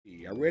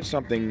I read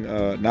something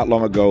not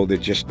long ago that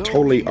just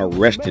totally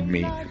arrested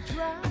me.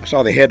 I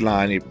saw the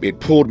headline, it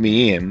pulled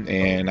me in,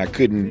 and I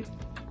couldn't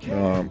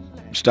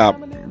stop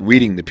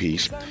reading the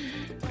piece.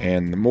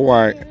 And the more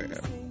I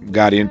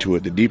got into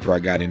it, the deeper I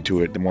got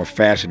into it, the more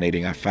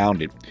fascinating I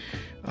found it.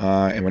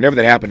 And whenever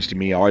that happens to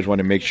me, I always want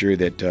to make sure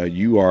that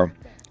you are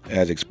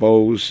as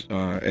exposed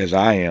as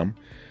I am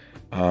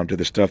to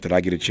the stuff that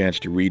I get a chance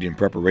to read in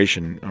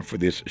preparation for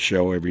this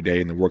show every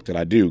day and the work that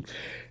I do.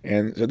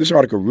 And so this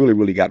article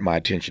really got my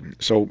attention.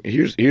 So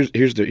here's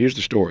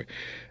the story.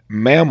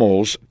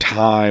 Mammals'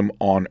 time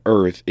on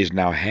Earth is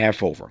now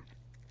half over.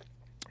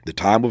 The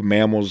time of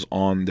mammals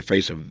on the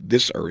face of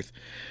this Earth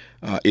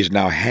is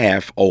now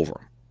half over,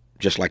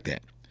 just like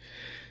that.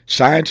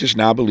 Scientists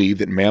now believe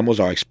that mammals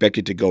are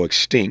expected to go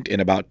extinct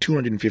in about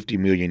 250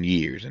 million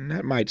years, and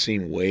that might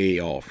seem way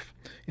off,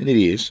 and it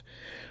is.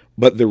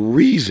 But the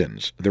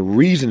reasons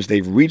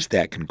they've reached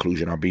that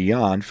conclusion are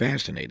beyond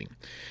fascinating.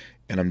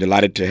 And I'm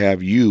delighted to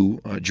have you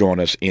join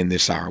us in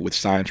this hour with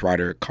science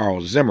writer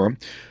Carl Zimmer,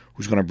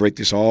 who's going to break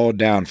this all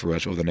down for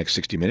us over the next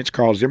 60 minutes.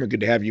 Carl Zimmer,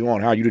 good to have you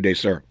on. How are you today,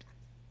 sir?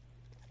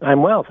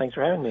 I'm well. Thanks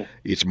for having me.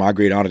 It's my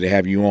great honor to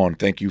have you on.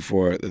 Thank you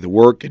for the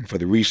work and for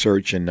the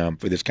research and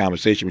for this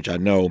conversation, which I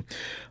know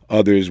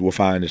others will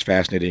find as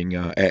fascinating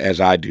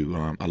as I do.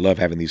 I love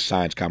having these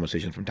science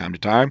conversations from time to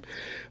time.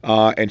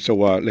 And so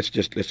let's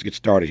get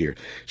started here.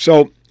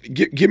 So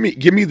give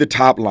me the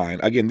top line.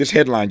 Again, this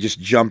headline just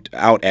jumped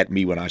out at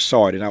me when I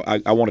saw it, and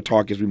I want to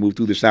talk as we move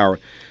through this hour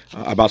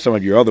about some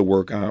of your other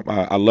work.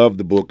 I love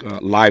the book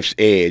Life's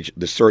Edge: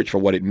 The Search for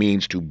What It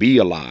Means to Be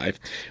Alive.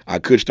 I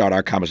could start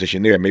our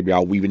conversation there. Maybe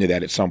I'll weave into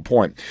that at some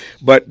point.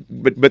 But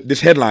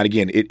this headline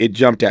again, it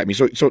jumped at me.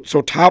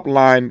 So top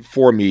line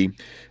for me,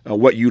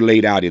 what you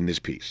laid out in this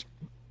piece.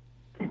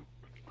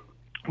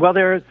 Well,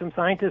 there are some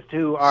scientists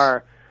who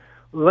are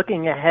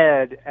looking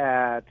ahead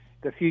at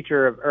the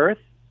future of Earth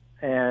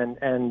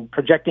and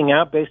projecting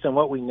out based on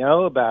what we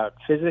know about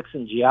physics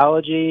and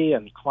geology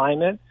and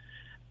climate.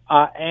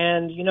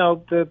 And, you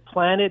know, the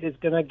planet is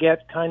going to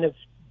get kind of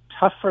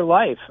tough for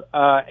life.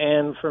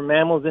 And for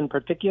mammals in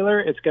particular,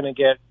 it's going to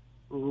get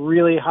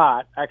really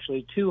hot,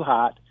 actually too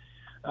hot.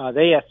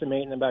 They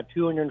estimate in about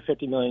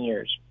 250 million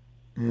years.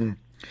 Mm.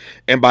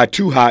 And by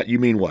too hot, you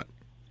mean what?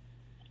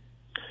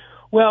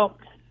 Well,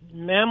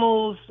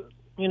 mammals,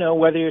 you know,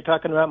 whether you're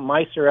talking about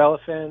mice or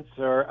elephants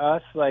or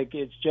us, like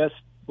it's just,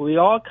 we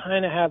all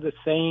kind of have the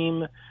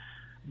same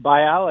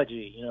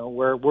biology. You know,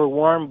 we're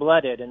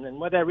warm-blooded, and then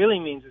what that really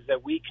means is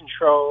that we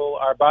control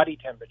our body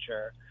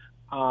temperature,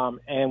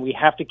 and we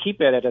have to keep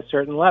it at a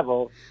certain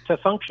level to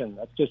function.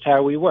 That's just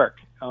how we work.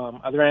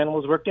 Other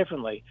animals work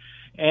differently,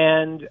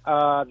 and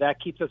that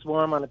keeps us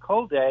warm on a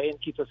cold day and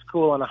keeps us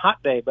cool on a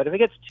hot day. But if it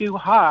gets too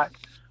hot,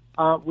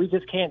 we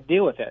just can't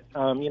deal with it.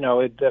 You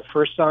know, the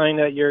first sign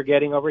that you're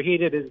getting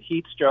overheated is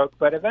heat stroke,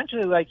 but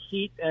eventually, like,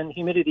 heat and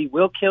humidity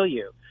will kill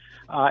you.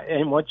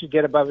 And once you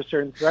get above a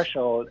certain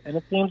threshold, and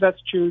it seems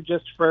that's true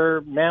just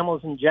for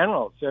mammals in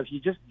general. So if you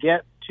just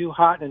get too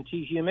hot and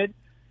too humid,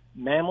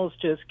 mammals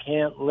just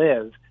can't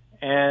live.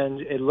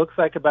 And it looks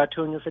like about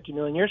 250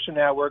 million years from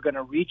now, we're going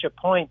to reach a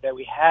point that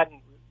we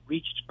hadn't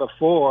reached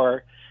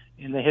before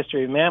in the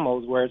history of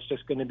mammals, where it's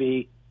just going to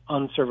be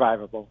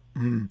unsurvivable.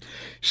 Mm.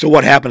 So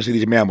what happens to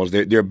these mammals?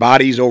 Their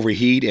bodies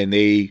overheat and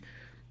they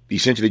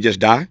essentially just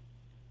die?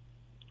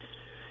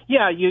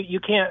 Yeah, you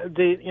can't.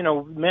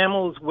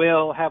 Mammals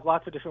will have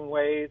lots of different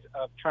ways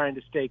of trying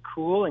to stay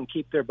cool and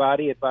keep their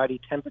body at body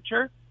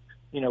temperature.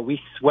 You know, we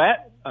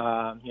sweat.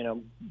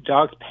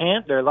 Dogs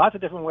pant. There are lots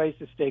of different ways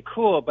to stay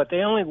cool, but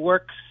they only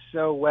work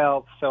so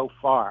well so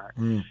far.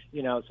 Mm.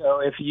 You know, so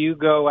if you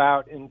go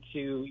out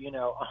into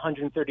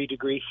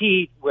 130-degree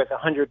heat with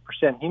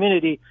 100%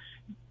 humidity,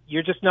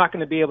 you're just not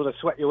going to be able to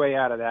sweat your way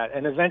out of that.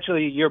 And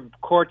eventually your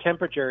core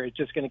temperature is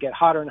just going to get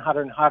hotter and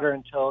hotter and hotter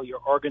until your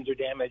organs are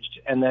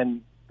damaged, and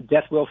then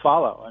death will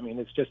follow. I mean,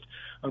 it's just,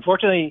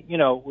 unfortunately,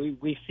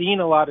 we've seen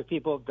a lot of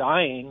people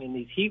dying in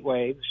these heat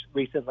waves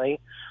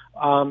recently.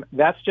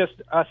 That's just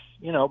us,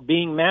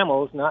 being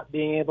mammals, not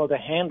being able to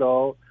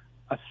handle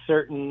a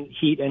certain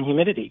heat and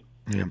humidity.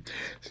 Yeah.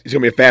 It's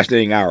going to be a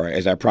fascinating hour,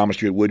 as I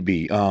promised you it would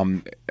be.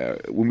 When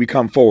we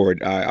come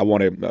forward, I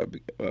want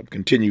to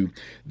continue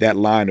that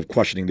line of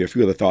questioning. There are a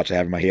few other thoughts I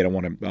have in my head I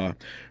want to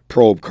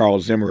probe Carl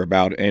Zimmer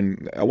about,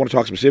 and I want to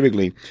talk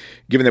specifically,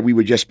 given that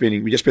we just spent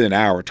an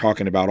hour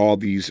talking about all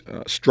these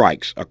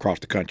strikes across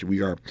the country.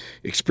 We are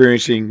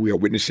experiencing, we are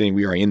witnessing,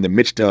 we are in the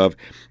midst of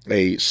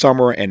a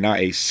summer and now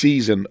a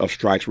season of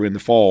strikes. We're in the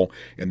fall,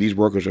 and these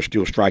workers are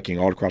still striking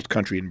all across the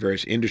country in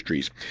various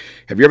industries.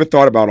 Have you ever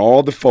thought about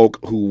all the folk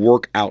who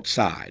work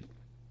outside?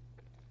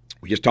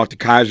 We just talked to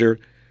Kaiser.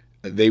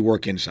 They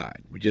work inside.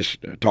 We just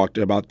talked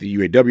about the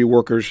UAW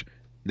workers.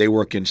 They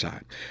work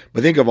inside.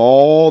 But think of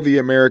all the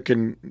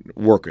American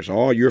workers,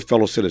 all your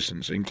fellow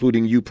citizens,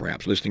 including you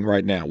perhaps listening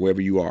right now,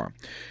 wherever you are,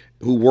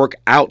 who work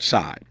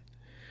outside.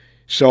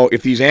 So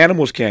if these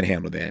animals can't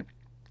handle that,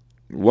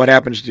 what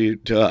happens to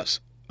us?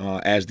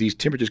 as these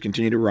temperatures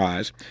continue to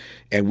rise,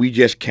 and we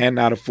just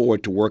cannot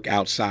afford to work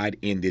outside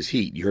in this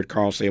heat. You heard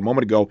Carl say a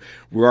moment ago,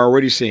 we're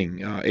already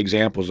seeing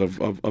examples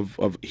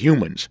of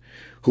humans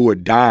who are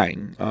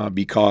dying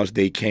because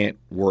they can't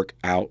work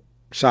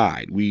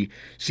outside. We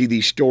see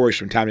these stories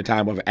from time to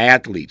time of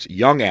athletes,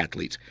 young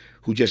athletes,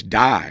 who just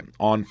die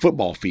on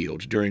football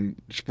fields during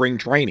spring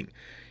training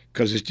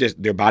because it's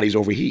just their bodies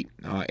overheat.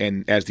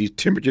 And as these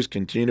temperatures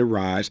continue to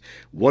rise,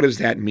 what does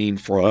that mean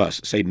for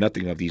us? Say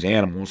nothing of these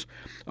animals.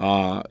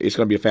 It's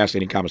going to be a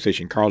fascinating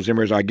conversation. Carl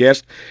Zimmer is our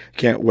guest.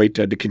 Can't wait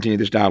to continue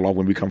this dialogue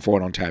when we come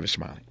forward on Tavis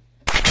Smiley.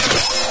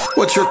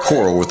 What's your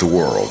quarrel with the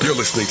world? You're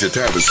listening to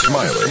Tavis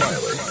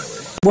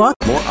Smiley. What?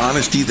 More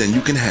honesty than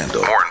you can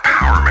handle. More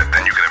empowerment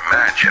than you can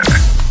imagine.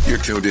 You're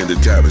tuned in to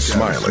Tavis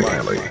Smiley.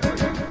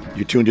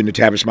 You're tuned in to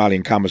Tavis Smiley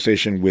in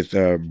conversation with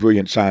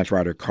brilliant science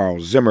writer Carl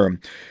Zimmer.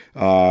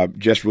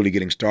 Just really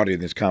getting started in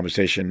this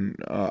conversation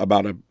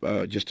about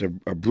just a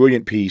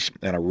brilliant piece,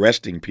 an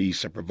arresting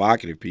piece, a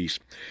provocative piece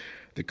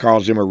that Carl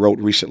Zimmer wrote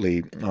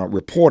recently,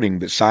 reporting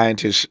that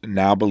scientists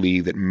now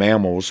believe that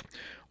mammals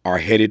are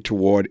headed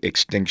toward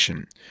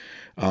extinction.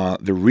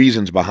 The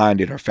reasons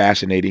behind it are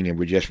fascinating, and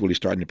we're just really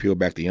starting to peel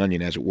back the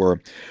onion, as it were,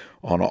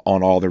 on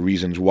all the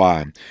reasons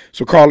why.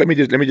 So, Carl, let me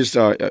just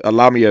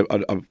allow me a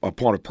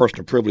point of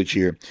personal privilege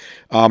here.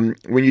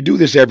 When you do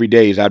this every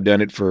day, as I've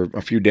done it for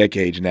a few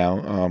decades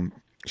now,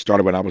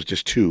 started when I was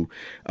just 2,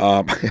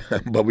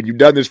 but when you've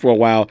done this for a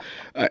while,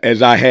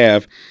 as I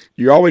have,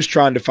 you're always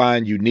trying to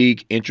find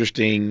unique,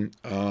 interesting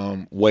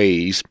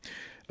ways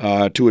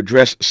to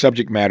address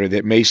subject matter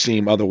that may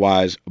seem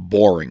otherwise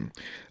boring.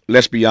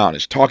 Let's be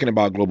honest, talking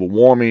about global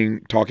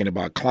warming, talking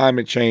about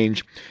climate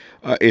change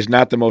is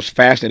not the most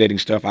fascinating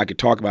stuff I could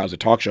talk about as a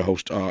talk show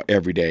host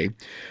every day.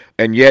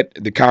 And yet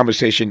the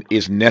conversation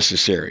is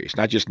necessary. It's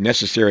not just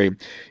necessary.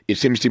 It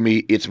seems to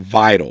me it's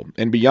vital.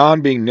 And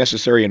beyond being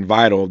necessary and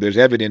vital, there's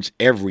evidence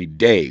every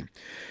day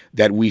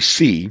that we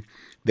see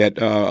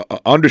that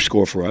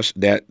underscore for us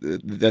that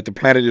the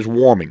planet is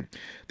warming,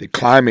 that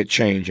climate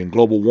change and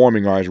global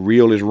warming are as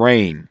real as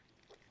rain.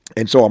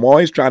 And so I'm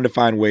always trying to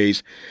find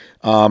ways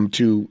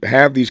to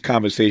have these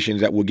conversations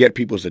that will get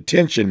people's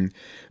attention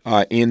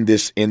in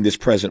this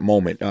present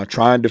moment,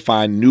 trying to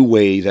find new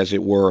ways, as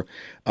it were,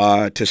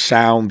 to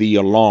sound the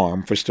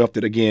alarm for stuff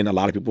that, again, a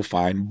lot of people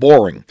find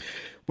boring.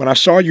 When I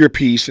saw your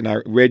piece and I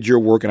read your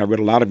work, and I read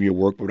a lot of your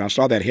work, but when I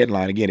saw that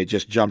headline, again, it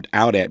just jumped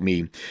out at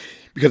me.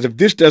 Because if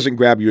this doesn't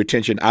grab your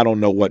attention, I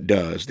don't know what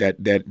does.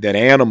 That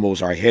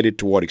animals are headed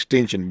toward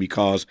extinction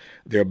because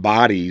their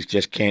bodies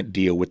just can't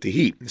deal with the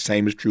heat. The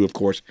same is true, of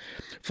course,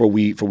 for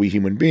we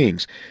human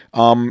beings.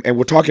 And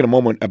we'll talk in a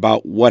moment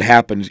about what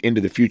happens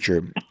into the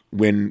future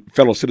when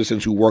fellow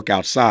citizens who work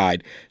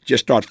outside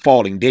just start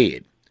falling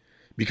dead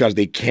because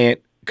they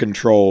can't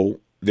control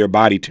their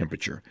body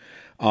temperature.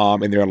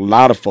 And there are a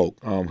lot of folk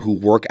who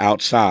work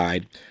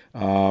outside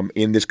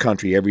in this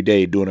country every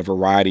day doing a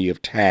variety of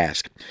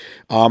tasks.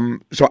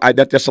 So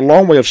that's a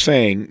long way of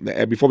saying,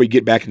 before we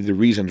get back into the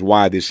reasons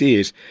why this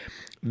is,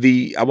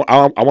 I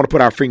want to put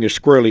our fingers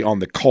squarely on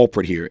the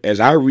culprit here. As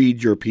I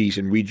read your piece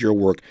and read your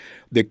work,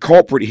 the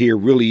culprit here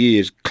really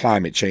is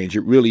climate change.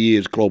 It really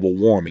is global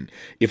warming.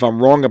 If I'm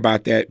wrong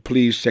about that,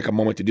 please take a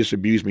moment to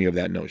disabuse me of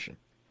that notion.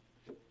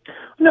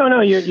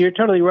 No, you're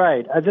totally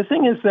right. The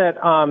thing is that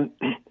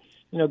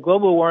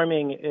global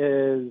warming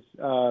is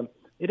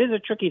it is a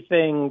tricky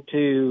thing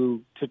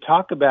to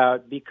talk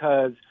about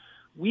because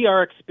we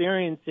are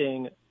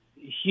experiencing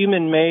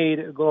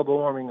human-made global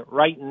warming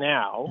right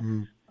now,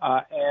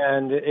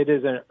 and it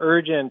is an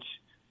urgent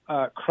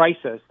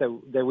crisis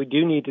that we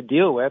do need to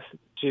deal with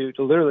to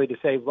literally to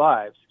save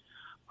lives.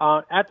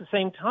 At the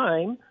same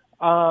time,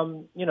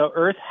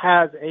 Earth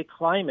has a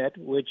climate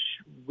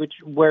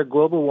where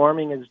global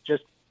warming is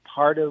just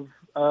part of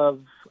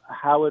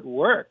how it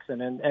works,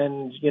 and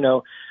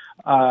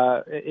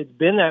it's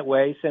been that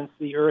way since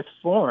the Earth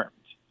formed.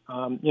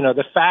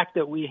 The fact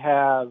that we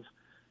have,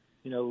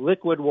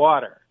 liquid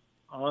water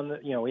on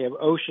we have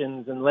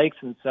oceans and lakes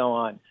and so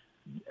on,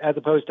 as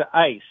opposed to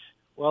ice.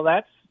 Well,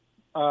 that's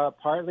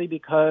partly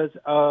because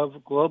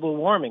of global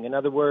warming. In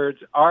other words,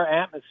 our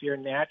atmosphere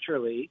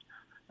naturally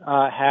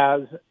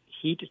has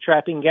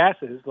heat-trapping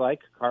gases like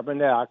carbon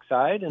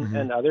dioxide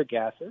and other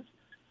gases.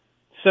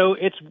 So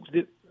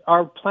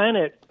our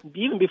planet,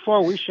 even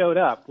before we showed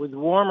up, was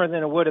warmer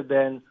than it would have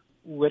been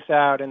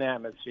without an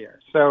atmosphere.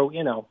 So,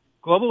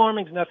 global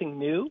warming is nothing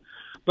new.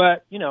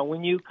 But,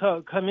 when you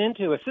come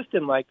into a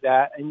system like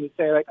that and you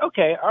say, like,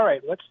 okay, all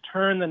right, let's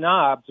turn the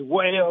knobs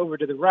way over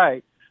to the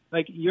right,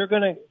 like you're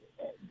going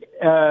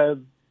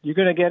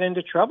to get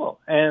into trouble.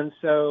 And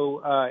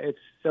so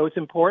it's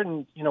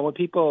important, when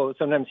people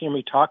sometimes hear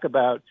me talk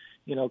about,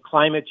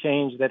 climate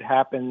change that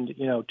happened,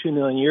 2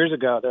 million years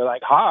ago, they're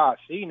like,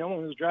 see, no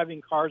one was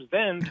driving cars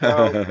then,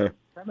 so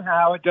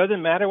somehow it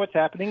doesn't matter what's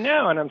happening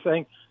now. And I'm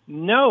saying,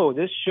 no,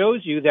 this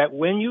shows you that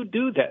when you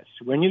do this,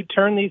 when you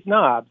turn these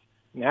knobs,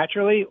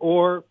 naturally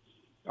or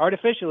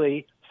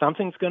artificially,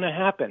 something's going to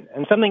happen.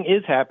 And something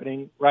is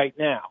happening right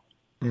now.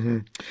 Hmm.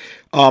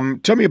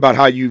 Tell me about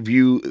how you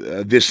view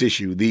this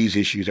issue, these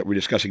issues that we're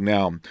discussing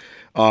now,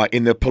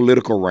 in the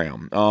political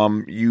realm.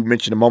 You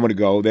mentioned a moment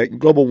ago that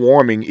global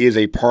warming is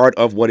a part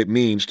of what it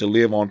means to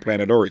live on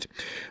planet Earth.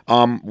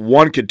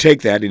 One could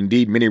take that,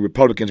 indeed, many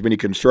Republicans, many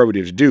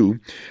conservatives do.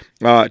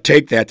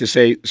 Take that to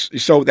say,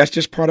 so that's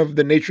just part of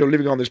the nature of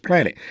living on this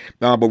planet.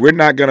 But we're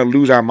not going to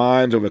lose our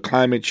minds over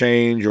climate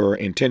change or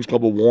intense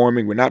global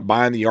warming. We're not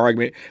buying the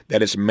argument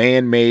that it's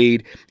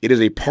man-made. It is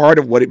a part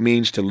of what it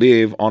means to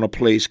live on a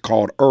place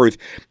called Earth.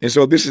 And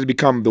so this has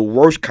become the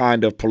worst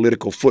kind of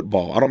political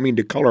football. I don't mean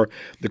to color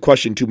the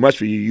question too much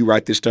for you. You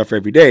write this stuff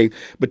every day.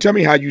 But tell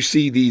me how you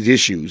see these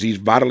issues, these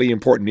vitally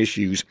important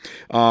issues,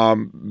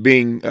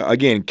 being,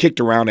 again, kicked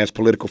around as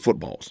political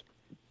footballs.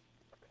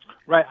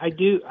 Right. I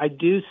do.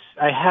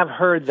 I have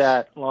heard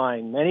that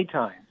line many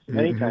times.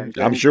 Many times.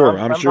 I'm sure.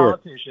 From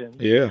politicians.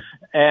 Yeah.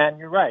 And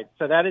you're right.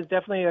 So that is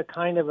definitely a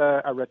kind of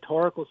a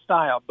rhetorical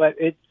style. But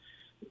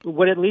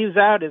what it leaves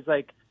out is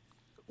like,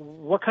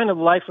 what kind of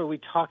life are we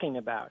talking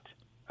about?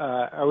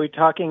 Are we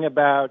talking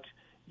about,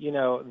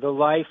 the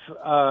life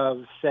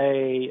of,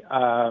 say,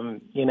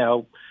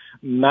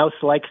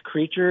 mouse-like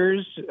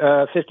creatures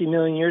 50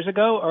 million years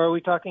ago? Or are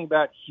we talking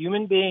about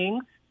human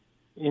beings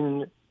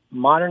in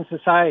modern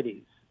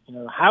societies?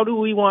 How do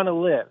we want to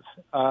live?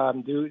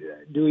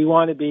 Do we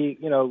want to be,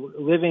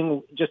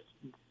 living just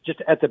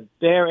at the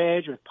bare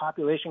edge with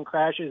population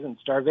crashes and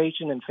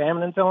starvation and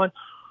famine and so on?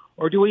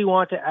 Or do we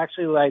want to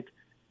actually,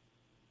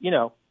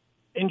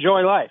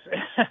 enjoy life?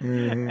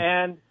 Mm-hmm.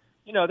 And,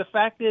 the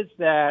fact is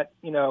that,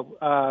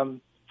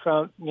 from,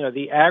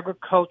 the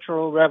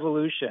agricultural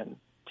revolution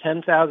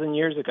 10,000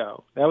 years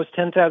ago, that was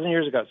 10,000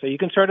 years ago. So you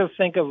can sort of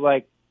think of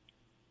if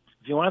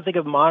you want to think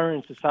of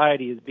modern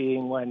society as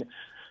being when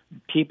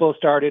people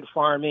started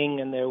farming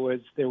and there was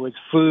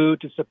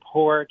food to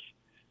support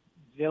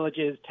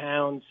villages,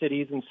 towns,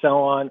 cities, and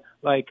so on.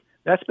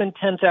 That's been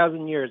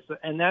 10,000 years.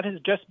 And that has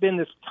just been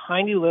this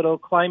tiny little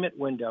climate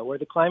window where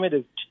the climate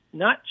has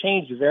not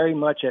changed very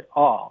much at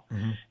all.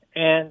 Mm-hmm.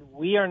 And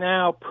we are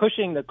now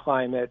pushing the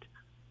climate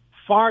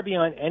far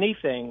beyond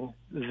anything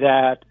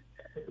that,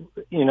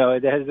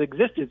 that has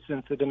existed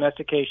since the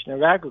domestication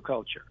of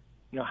agriculture.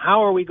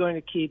 How are we going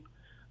to keep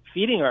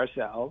feeding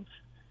ourselves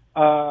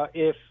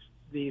if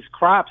these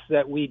crops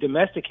that we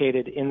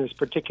domesticated in this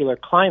particular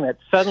climate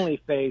suddenly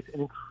face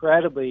an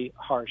incredibly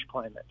harsh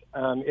climate?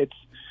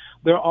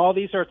 There are all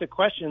these sorts of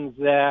questions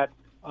that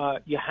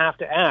you have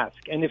to ask.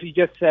 And if you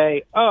just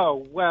say,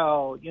 oh,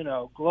 well,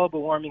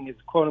 global warming is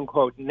quote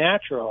unquote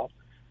natural,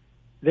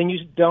 then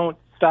you don't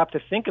stop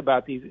to think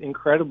about these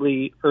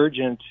incredibly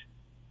urgent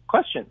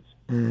questions.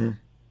 Mm-hmm.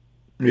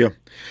 Yeah.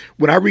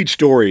 When I read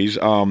stories,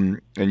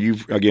 and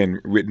you've, again,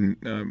 written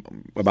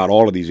about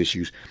all of these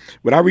issues,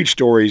 when I read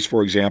stories,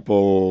 for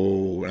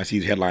example, I see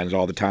these headlines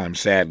all the time,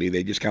 sadly,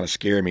 they just kind of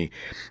scare me.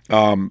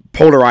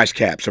 Polar ice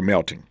caps are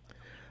melting.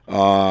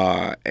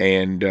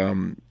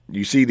 And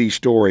you see these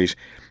stories.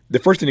 The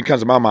first thing that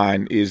comes to my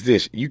mind is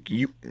this: you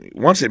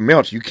once it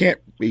melts, you can't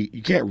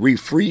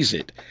refreeze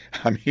it.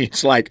 I mean,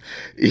 it's like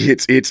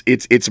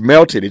it's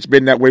melted. It's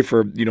been that way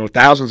for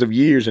thousands of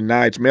years, and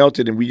now it's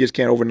melted, and we just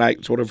can't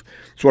overnight sort of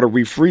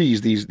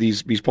refreeze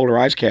these polar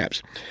ice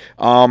caps.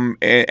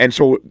 And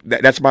so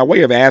that's my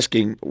way of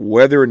asking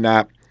whether or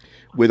not,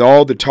 with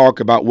all the talk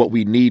about what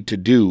we need to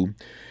do,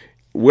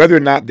 whether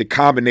or not the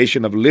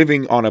combination of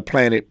living on a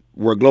planet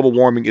where global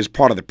warming is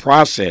part of the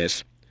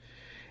process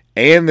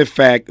and the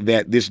fact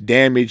that this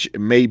damage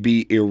may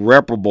be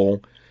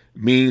irreparable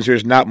means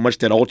there's not much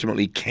that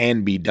ultimately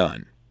can be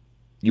done.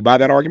 You buy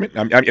that argument?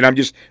 I'm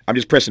just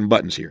pressing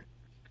buttons here.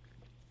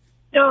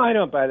 No, I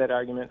don't buy that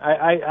argument.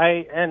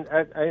 I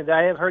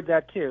have heard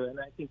that too, and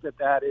I think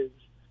that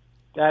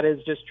is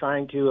just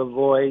trying to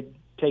avoid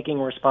taking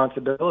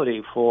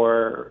responsibility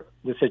for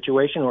the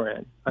situation we're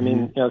in. I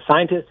mean,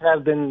 scientists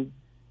have been.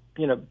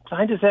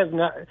 Scientists have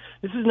not.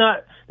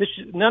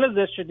 None of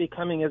this should be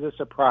coming as a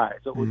surprise.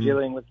 What we're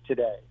dealing with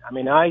today. I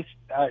mean,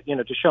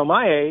 to show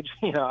my age,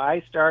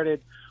 I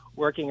started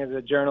working as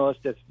a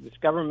journalist at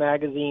Discover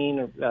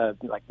magazine,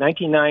 like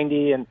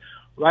 1990, and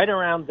right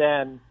around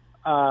then,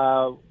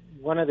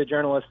 one of the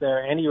journalists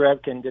there, Andy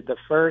Revkin, did the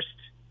first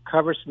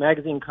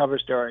magazine cover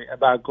story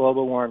about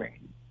global warming.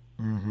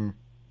 Mm-hmm.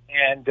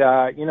 And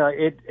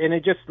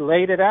it just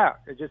laid it out.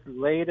 It just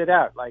laid it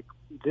out. Like,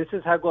 this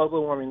is how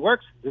global warming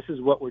works. This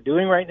is what we're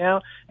doing right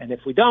now. And if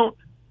we don't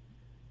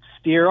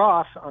steer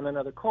off on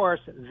another course,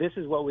 this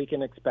is what we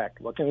can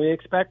expect. What can we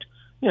expect?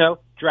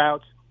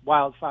 Droughts,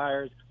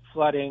 wildfires,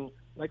 flooding,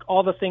 like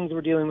all the things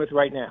we're dealing with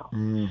right now.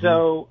 Mm-hmm.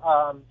 So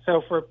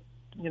for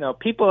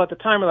people at the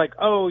time are like,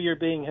 oh, you're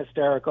being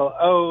hysterical.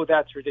 Oh,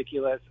 that's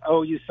ridiculous.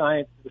 Oh, the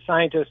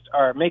scientists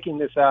are making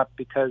this up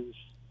because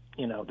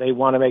they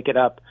want to make it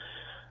up.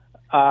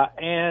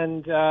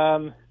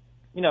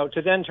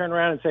 To then turn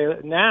around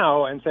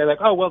and say like,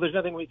 oh, well, there's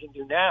nothing we can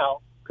do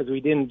now because we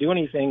didn't do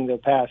anything the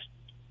past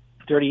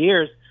 30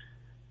 years.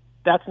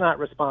 That's not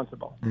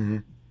responsible. Mm-hmm.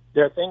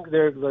 There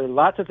are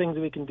lots of things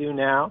that we can do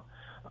now.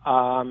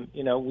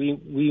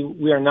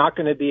 We are not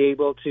going to be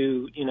able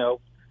to,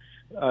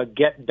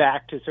 get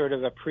back to sort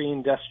of a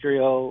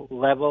pre-industrial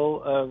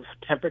level of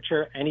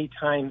temperature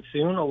anytime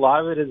soon. A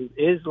lot of it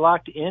is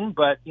locked in,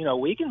 but,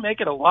 we can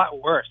make it a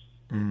lot worse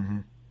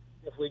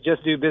if we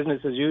just do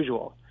business as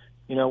usual.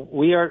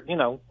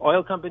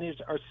 Oil companies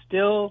are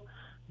still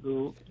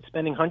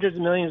spending hundreds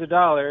of millions of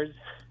dollars,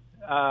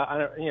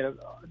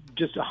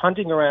 just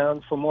hunting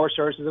around for more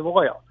sources of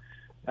oil.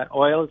 That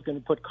oil is going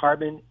to put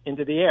carbon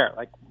into the air.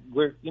 Like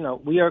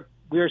we are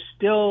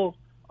still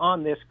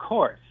on this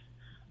course,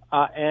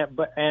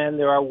 and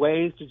there are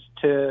ways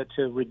to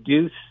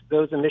reduce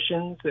those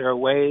emissions. There are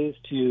ways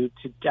to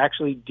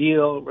actually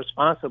deal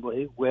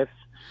responsibly with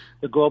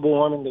the global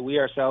warming that we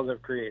ourselves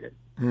have created.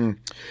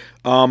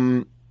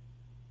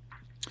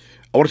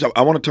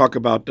 I want to talk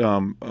about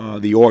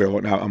the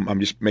oil. Now, I'm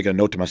just making a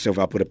note to myself.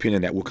 I'll put a pin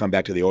in that. We'll come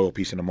back to the oil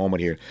piece in a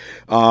moment here.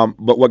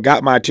 But what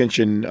got my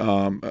attention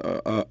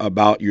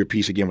about your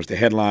piece, again, was the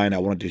headline. I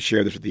wanted to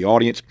share this with the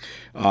audience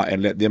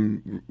and let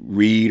them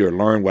read or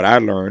learn what I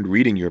learned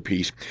reading your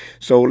piece.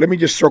 So let me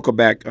just circle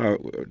back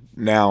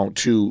now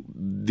to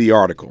the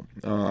article,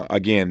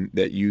 again,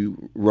 that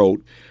you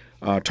wrote.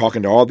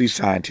 Talking to all these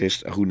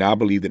scientists who now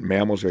believe that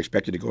mammals are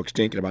expected to go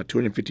extinct in about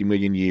 250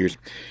 million years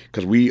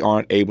because we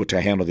aren't able to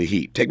handle the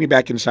heat. Take me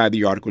back inside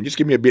the article and just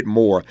give me a bit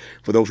more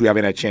for those who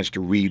haven't had a chance to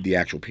read the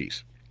actual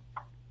piece.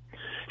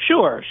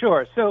 Sure.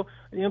 So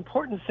the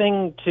important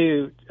thing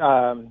to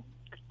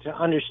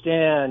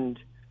understand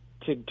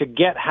to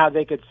get how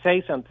they could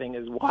say something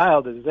as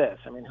wild as this.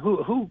 I mean,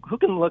 who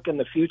can look in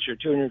the future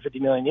 250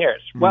 million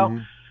years? Well,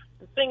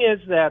 the thing is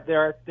that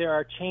there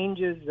are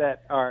changes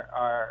that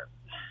are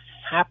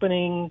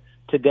happening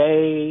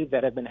today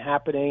that have been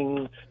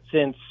happening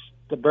since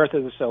the birth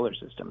of the solar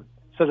system.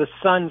 So the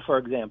sun, for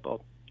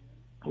example,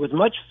 was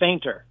much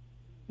fainter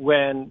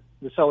when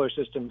the solar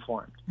system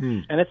formed.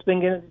 And it's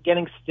been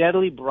getting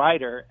steadily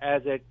brighter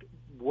as it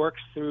works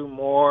through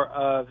more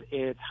of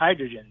its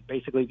hydrogen.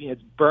 Basically,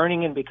 it's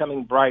burning and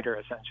becoming brighter,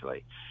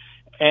 essentially.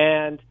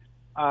 And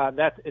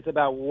it's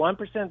about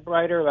 1%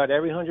 brighter about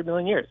every 100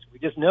 million years. We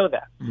just know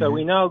that. So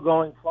we know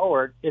going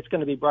forward it's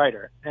going to be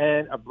brighter.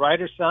 And a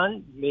brighter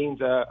sun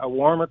means a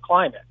warmer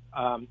climate,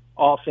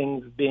 all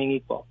things being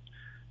equal.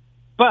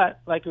 But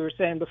like we were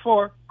saying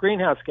before,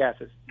 greenhouse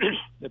gases.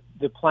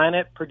 The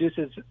planet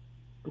produces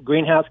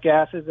greenhouse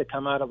gases that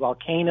come out of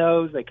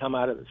volcanoes. They come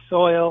out of the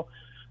soil.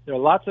 There are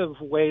lots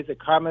of ways that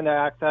carbon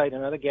dioxide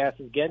and other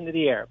gases get into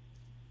the air.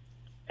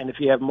 And if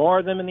you have more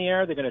of them in the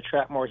air, they're going to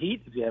trap more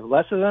heat. If you have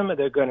less of them,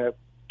 they're going to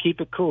keep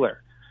it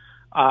cooler.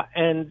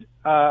 And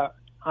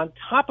on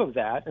top of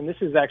that, and this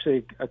is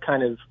actually a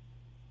kind of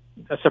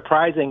a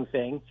surprising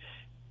thing,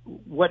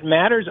 what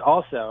matters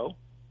also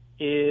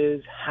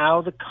is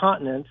how the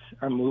continents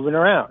are moving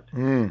around.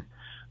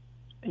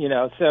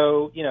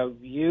 So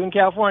you in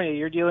California,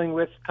 you're dealing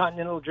with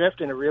continental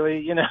drift in a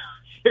really,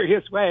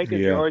 serious way because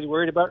you're always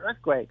worried about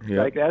earthquakes.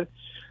 Like that.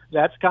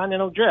 That's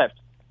continental drift.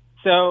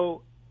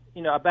 So,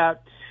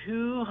 about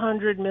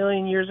 200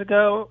 million years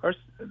ago,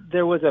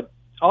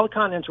 all the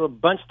continents were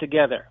bunched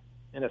together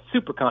in a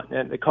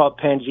supercontinent they called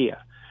Pangaea,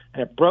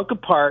 and it broke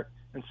apart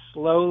and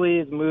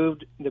slowly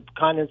the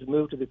continents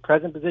moved to the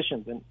present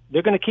positions, and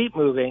they're going to keep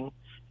moving.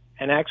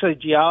 And actually,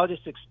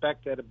 geologists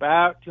expect that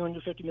about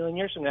 250 million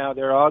years from now,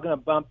 they're all going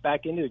to bump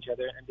back into each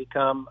other and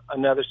become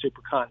another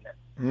supercontinent.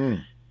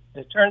 And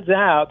it turns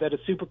out that a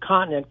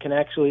supercontinent can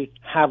actually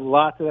have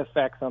lots of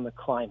effects on the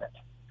climate.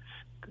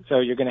 So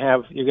you're going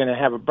to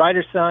have a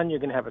brighter sun, you're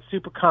going to have a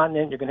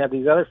supercontinent, you're going to have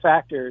these other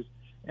factors,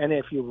 and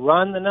if you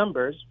run the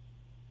numbers,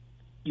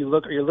 you're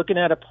looking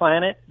at a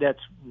planet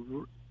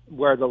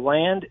where the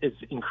land is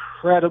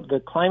incredible. The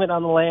climate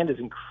on the land is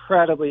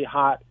incredibly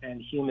hot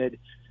and humid,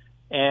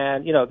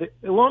 and it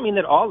won't mean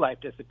that all life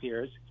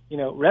disappears.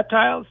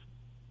 Reptiles,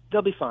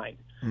 they'll be fine,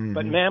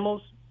 but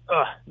mammals,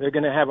 they're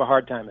going to have a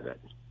hard time of it.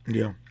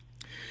 Yeah.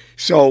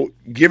 So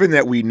given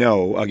that we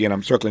know, again,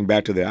 I'm circling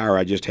back to the hour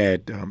I just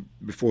had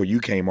before you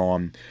came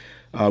on,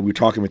 we were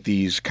talking with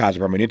these Kaiser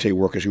Permanente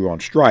workers who were on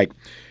strike,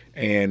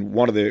 and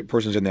one of the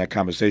persons in that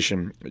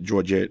conversation,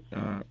 Georgette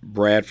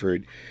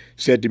Bradford,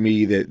 said to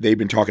me that they've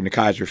been talking to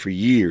Kaiser for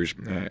years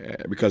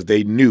because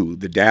they knew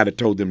the data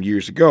told them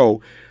years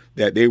ago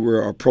that they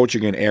were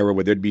approaching an era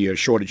where there'd be a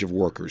shortage of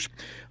workers.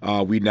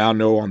 We now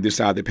know on this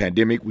side of the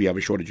pandemic, we have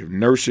a shortage of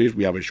nurses,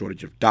 we have a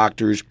shortage of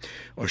doctors,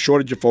 a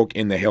shortage of folk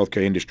in the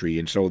healthcare industry.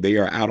 And so they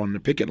are out on the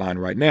picket line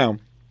right now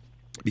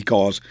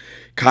because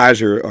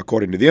Kaiser,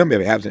 according to them,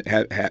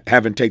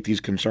 haven't taken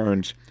these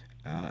concerns,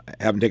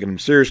 haven't taken them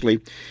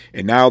seriously.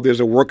 And now there's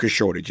a worker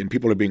shortage and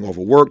people are being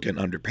overworked and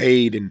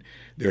underpaid and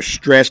they're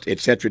stressed, et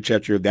cetera, et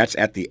cetera. That's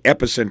at the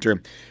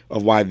epicenter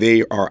of why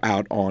they are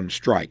out on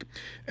strike.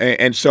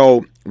 And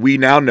so we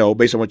now know,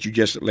 based on what you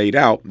just laid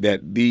out,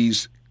 that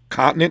these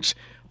continents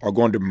are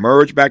going to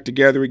merge back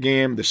together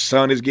again. The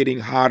sun is getting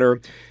hotter.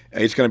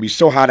 It's going to be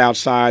so hot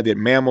outside that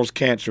mammals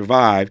can't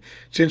survive.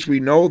 Since we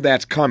know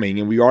that's coming,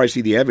 and we already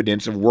see the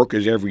evidence of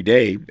workers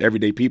everyday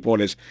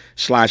people, as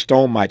Sly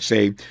Stone might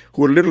say,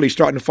 who are literally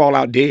starting to fall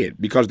out dead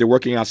because they're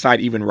working outside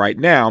even right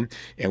now,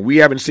 and we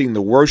haven't seen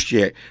the worst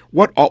yet.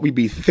 What ought we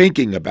be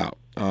thinking about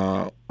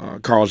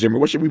Carl Zimmer?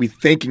 What should we be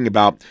thinking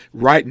about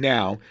right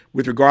now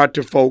with regard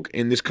to folk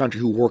in this country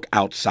who work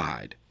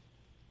outside?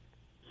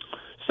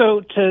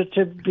 So to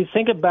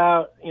think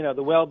about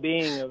the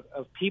well-being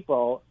of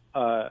people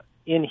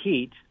in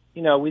heat,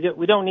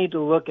 we don't need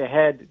to look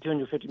ahead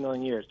 250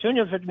 million years.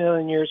 250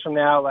 million years from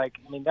now,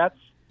 that's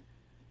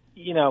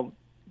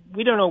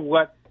we don't know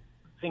what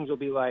things will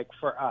be like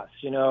for us.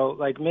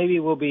 Maybe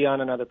we'll be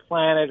on another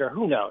planet, or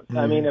who knows?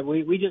 I mean,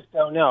 we just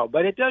don't know.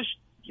 But it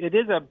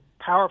is a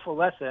powerful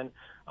lesson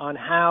on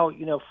how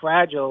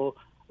fragile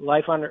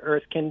life on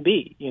Earth can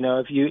be.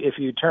 If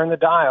you turn the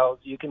dials,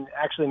 you can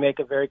actually make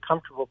a very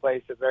comfortable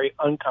place a very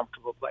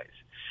uncomfortable place.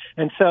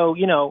 And so,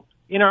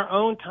 in our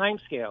own time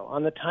scale,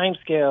 on the time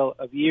scale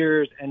of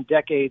years and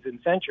decades and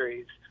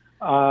centuries,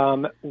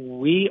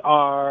 we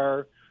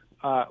are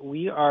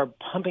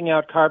pumping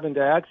out carbon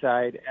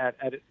dioxide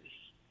at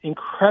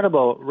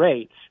incredible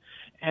rates,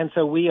 and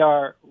so we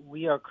are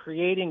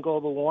creating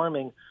global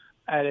warming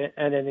at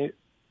an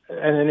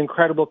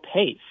incredible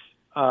pace.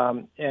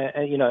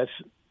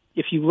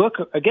 If you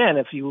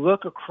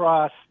look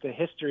across the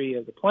history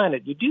of the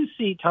planet, you do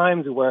see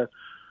times where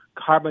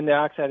carbon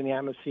dioxide in the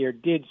atmosphere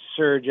did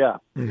surge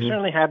up. There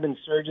certainly have been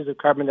surges of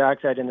carbon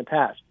dioxide in the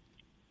past.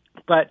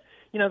 But,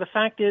 the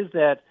fact is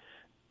that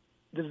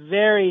the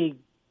very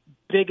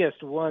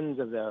biggest ones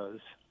of those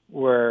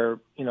were,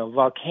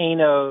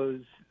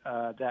 volcanoes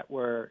that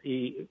were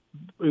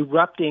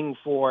erupting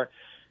for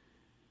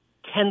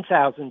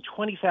 10,000,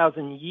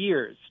 20,000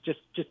 years, just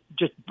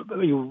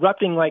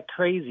erupting like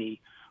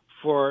crazy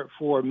for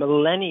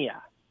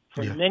millennia,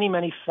 for many,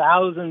 many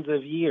thousands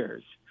of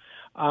years.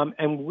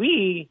 And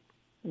we,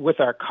 with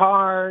our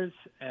cars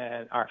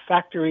and our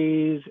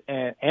factories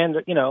and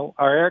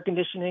our air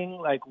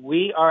conditioning,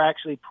 we are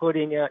actually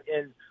putting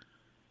in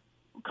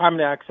carbon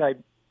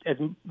dioxide,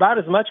 about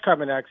as much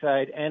carbon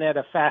dioxide, and at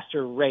a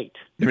faster rate.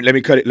 Let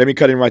me cut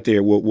in right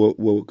there.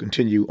 We'll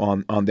continue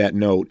on that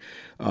note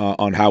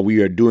on how we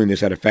are doing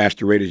this at a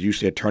faster rate, as you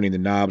said, turning the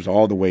knobs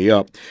all the way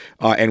up,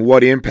 and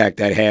what impact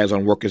that has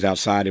on workers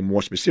outside, and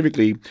more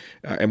specifically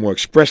and more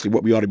expressly,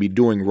 what we ought to be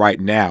doing right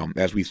now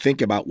as we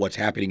think about what's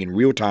happening in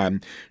real time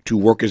to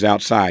workers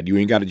outside. You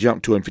ain't got to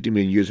jump 250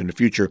 million years in the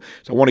future.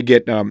 So I want to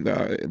get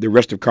the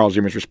rest of Carl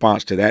Zimmer's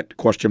response to that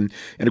question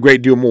and a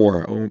great deal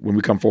more when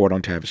we come forward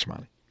on Tavis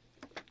Smiley.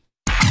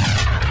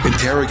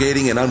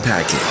 Interrogating and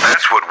unpacking.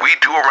 That's what we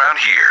do around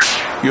here.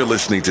 You're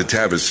listening to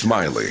Tavis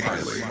Smiley.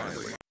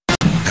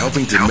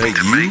 Helping to make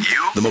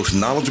you the most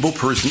knowledgeable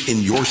person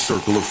in your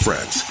circle of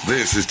friends.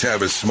 This is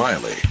Tavis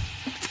Smiley.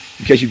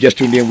 In case you've just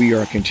tuned in, we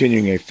are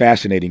continuing a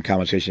fascinating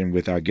conversation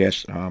with our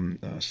guest,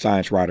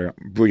 science writer,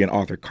 brilliant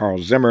author Carl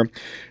Zimmer,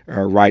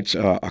 writes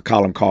a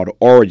column called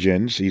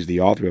Origins. He's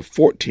the author of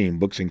 14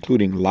 books,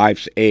 including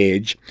Life's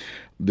Edge,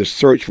 The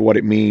Search for What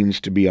It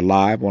Means to Be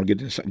Alive. I want to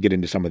get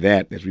into some of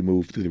that as we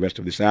move through the rest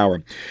of this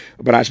hour.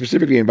 But I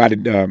specifically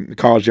invited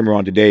Carl Zimmer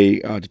on today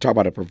to talk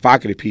about a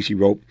provocative piece he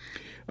wrote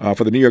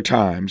for the New York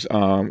Times,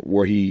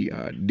 where he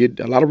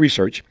did a lot of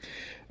research,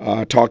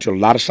 talked to a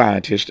lot of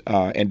scientists,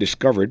 and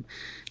discovered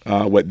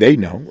what they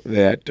know,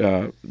 that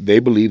they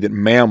believe that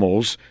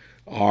mammals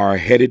are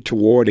headed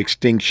toward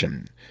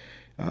extinction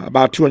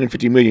about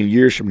 250 million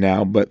years from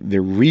now, but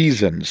the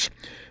reasons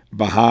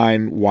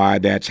behind why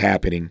that's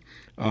happening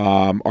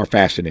are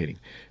fascinating,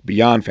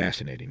 beyond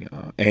fascinating.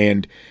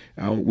 And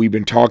we've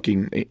been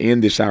talking in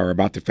this hour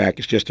about the fact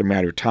it's just a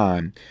matter of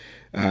time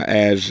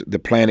as the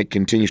planet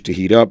continues to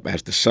heat up,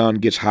 as the sun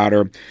gets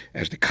hotter,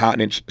 as the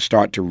continents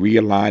start to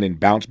realign and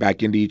bounce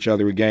back into each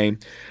other again,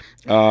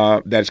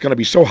 that it's going to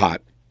be so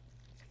hot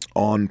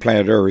on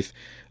planet Earth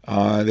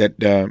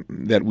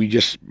that we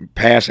just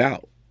pass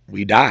out,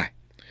 we die.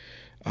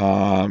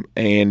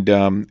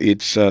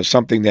 It's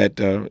something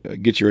that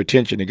gets your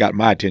attention. It got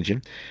my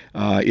attention.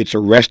 It's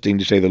arresting,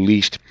 to say the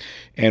least.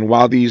 And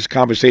while these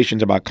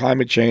conversations about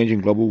climate change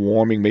and global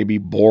warming may be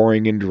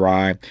boring and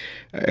dry,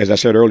 as I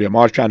said earlier, I'm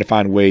always trying to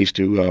find ways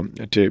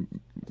to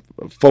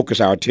focus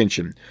our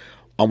attention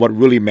on what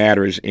really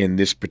matters in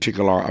this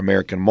particular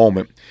American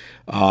moment,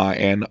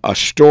 and a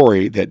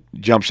story that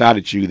jumps out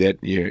at you that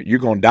you're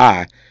going to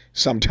die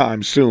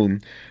sometime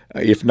soon,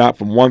 if not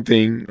from one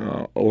thing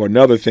or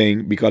another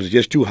thing, because it's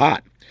just too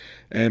hot.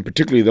 And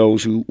particularly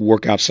those who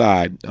work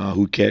outside,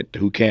 who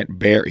can't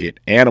bear it.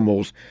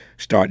 Animals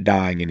start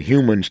dying and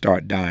humans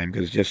start dying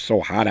because it's just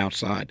so hot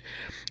outside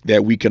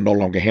that we can no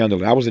longer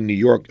handle it. I was in New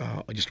York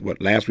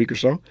last week or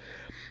so,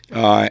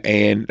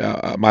 and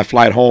my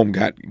flight home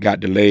got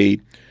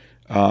delayed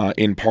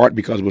in part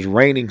because it was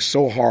raining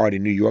so hard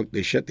in New York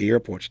they shut the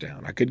airports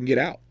down. I couldn't get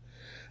out.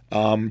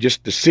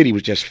 Just the city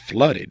was just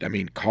flooded. I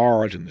mean,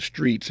 cars in the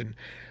streets, and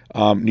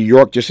New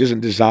York just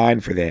isn't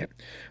designed for that.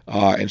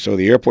 And so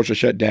the airports are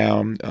shut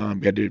down.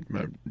 We had to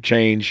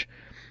change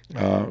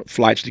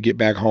flights to get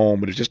back home,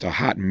 but it's just a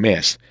hot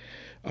mess.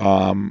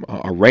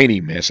 a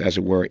rainy mess, as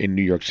it were, in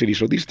New York City.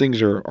 So these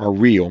things are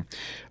real,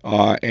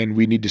 and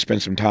we need to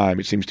spend some time,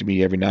 it seems to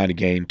me, every now and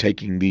again,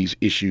 taking these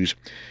issues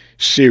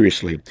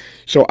seriously.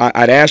 So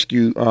I'd ask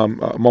you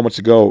moments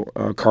ago,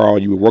 Carl,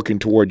 you were working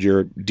toward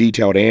your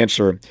detailed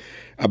answer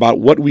about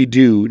what we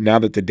do now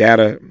that the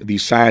data,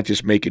 these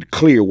scientists make it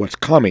clear what's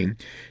coming.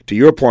 To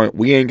your point,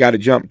 we ain't got to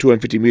jump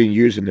 250 million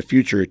years in the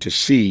future to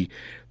see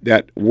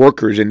that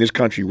workers in this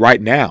country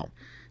right now,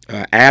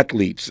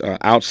 athletes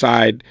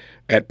outside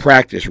at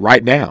practice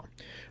right now,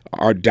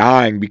 are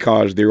dying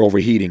because they're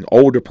overheating.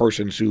 Older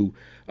persons who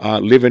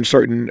live in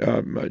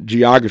certain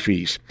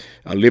geographies,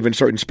 live in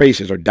certain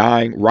spaces, are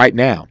dying right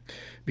now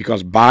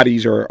because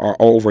bodies are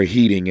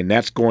overheating, and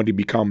that's going to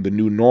become the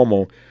new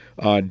normal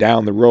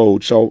down the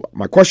road. So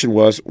my question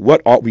was,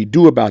 what ought we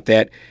do about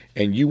that?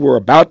 And you were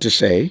about to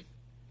say,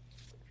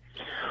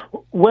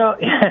 well,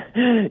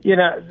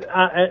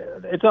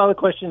 it's all a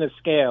question of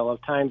scale,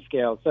 of time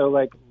scale. So,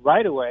 like,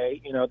 right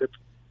away,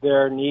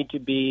 there need to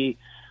be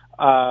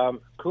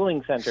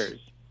cooling centers,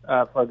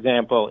 for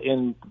example,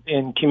 in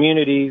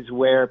communities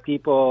where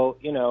people,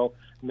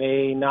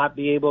 may not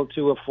be able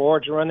to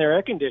afford to run their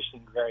air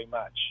conditioning very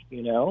much.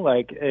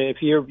 Like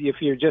if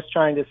you're just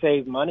trying to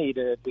save money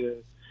to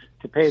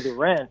pay the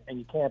rent and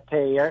you can't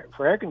pay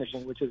for air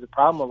conditioning, which is a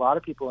problem a lot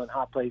of people in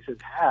hot places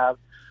have,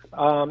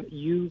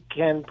 you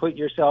can put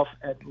yourself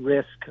at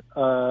risk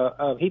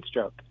of heat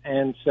stroke.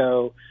 And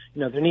so,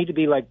 there need to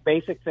be like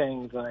basic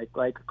things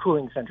like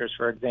cooling centers,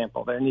 for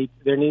example. There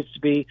needs to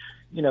be,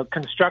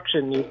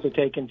 construction needs to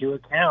take into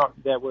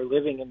account that we're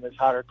living in this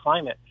hotter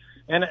climate.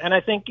 And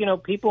I think,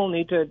 people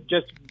need to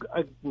just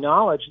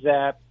acknowledge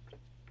that,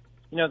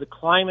 the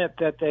climate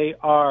that they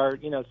are,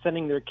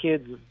 sending their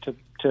kids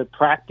to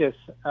practice,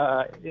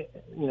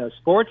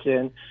 sports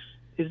in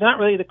is not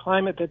really the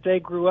climate that they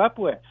grew up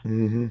with.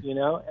 Mm-hmm.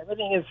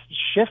 Everything is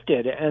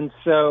shifted. And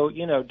so,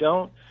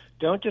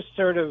 don't just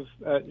sort of,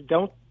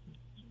 don't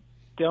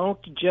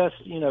just,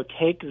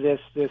 take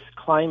this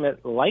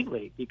climate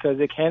lightly, because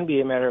it can be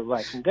a matter of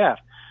life and death.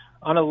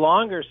 On a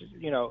longer,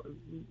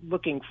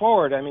 looking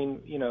forward, I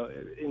mean,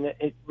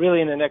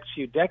 really in the next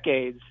few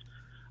decades,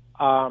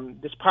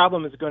 this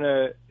problem is going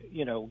to,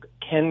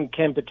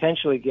 can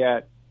potentially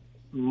get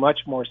much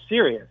more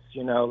serious.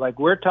 Like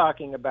we're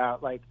talking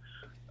about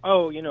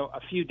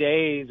a few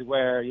days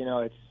where,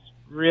 it's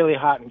really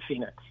hot in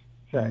Phoenix,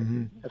 say,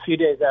 mm-hmm. a few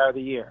days out of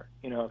the year,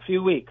 a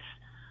few weeks.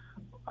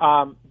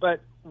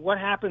 But what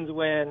happens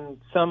when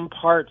some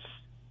parts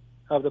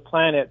of the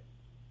planet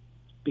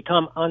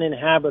become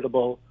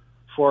uninhabitable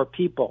for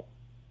people?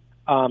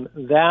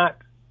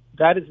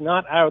 That is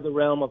not out of the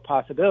realm of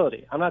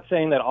possibility. I'm not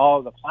saying that all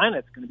of the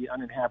planet's going to be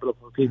uninhabitable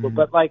for people,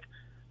 mm-hmm. but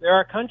there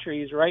are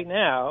countries right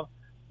now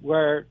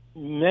where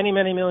many,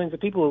 many millions of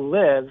people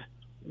live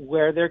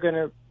where they're going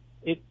to,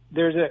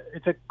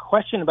 it's a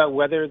question about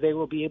whether they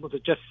will be able to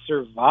just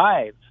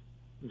survive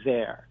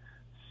there.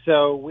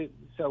 So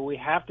we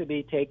have to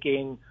be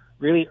taking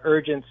really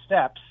urgent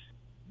steps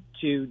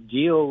to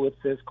deal with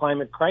this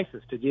climate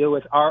crisis, to deal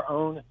with our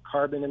own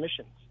carbon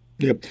emissions.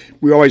 Yep.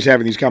 We're always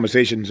having these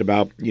conversations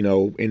about,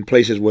 in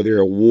places where there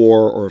are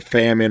war or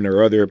famine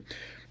or other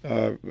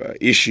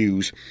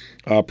issues,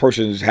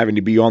 persons having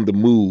to be on the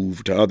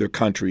move to other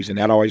countries. And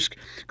that always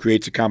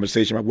creates a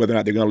conversation about whether or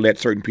not they're going to let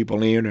certain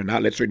people in or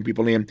not let certain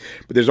people in.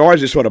 But there's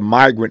always this sort of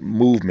migrant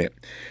movement.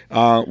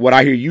 What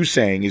I hear you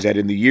saying is that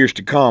in the years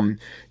to come,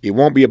 it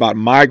won't be about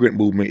migrant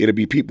movement. It'll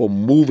be people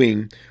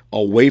moving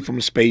away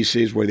from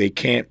spaces where they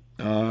can't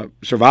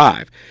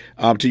survive.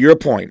 To your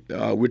point,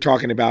 we're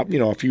talking about,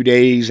 a few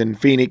days in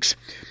Phoenix,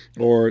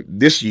 or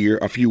this year,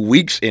 a few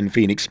weeks in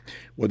Phoenix,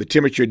 where the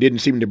temperature didn't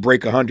seem to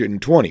break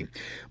 120.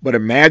 But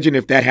imagine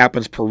if that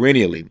happens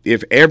perennially,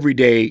 if every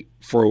day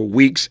for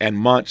weeks and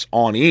months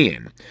on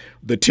end,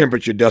 the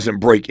temperature doesn't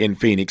break in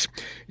Phoenix.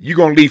 You're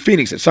going to leave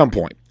Phoenix at some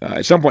point.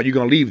 At some point, you're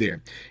going to leave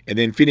there. And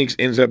then Phoenix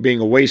ends up being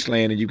a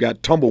wasteland, and you've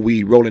got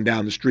tumbleweed rolling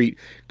down the street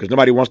because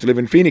nobody wants to live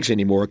in Phoenix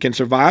anymore or can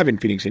survive in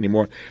Phoenix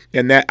anymore.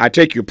 And that, I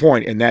take your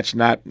point, and that's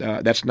not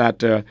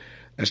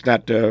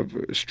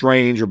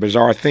strange or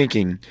bizarre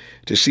thinking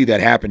to see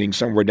that happening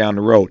somewhere down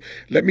the road.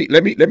 Let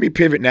me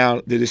pivot now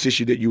to this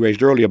issue that you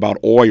raised earlier about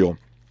oil.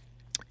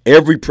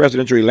 Every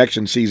presidential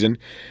election season,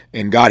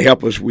 and God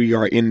help us, we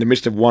are in the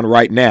midst of one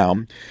right now,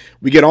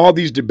 we get all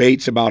these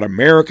debates about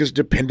America's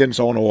dependence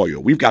on oil.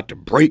 We've got to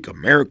break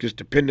America's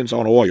dependence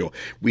on oil.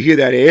 We hear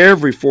that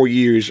every 4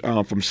 years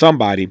from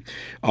somebody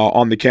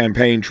on the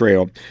campaign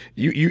trail.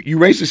 You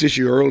raised this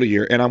issue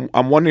earlier, and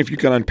I'm wondering if you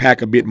can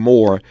unpack a bit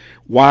more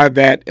why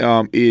that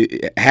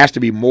it has to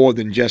be more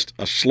than just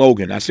a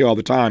slogan. I say all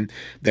the time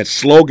that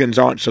slogans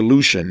aren't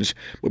solutions,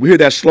 but we hear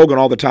that slogan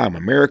all the time.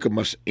 America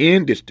must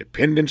end its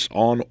dependence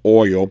on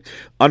oil.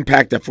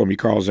 Unpack that for me,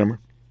 Carl Zimmer.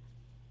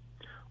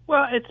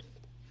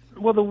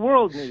 Well, the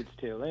world needs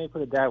to. Let me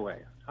put it that way,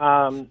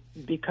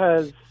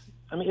 because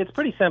it's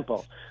pretty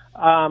simple.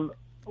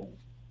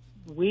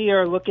 We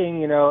are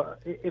looking,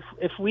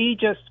 if we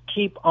just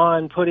keep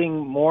on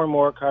putting more and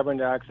more carbon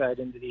dioxide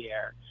into the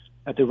air,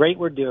 at the rate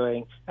we're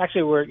doing,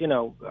 actually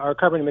our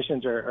carbon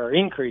emissions are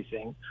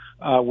increasing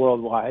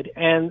worldwide.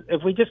 And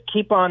if we just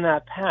keep on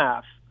that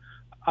path,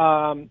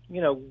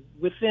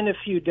 within a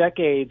few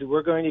decades,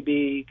 we're going to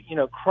be,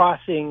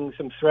 crossing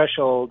some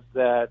thresholds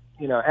that,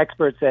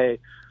 experts say,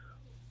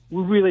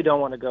 we really don't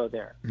want to go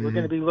there. Mm-hmm. We're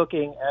going to be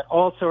looking at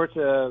all sorts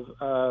of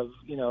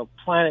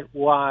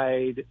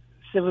planet-wide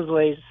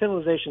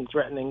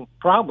civilization-threatening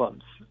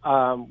problems,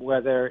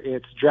 whether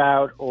it's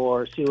drought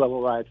or sea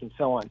level rise and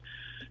so on.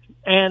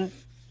 And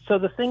so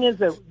the thing is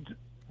that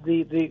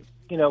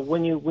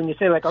when you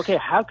say like, okay,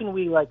 how can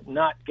we like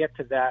not get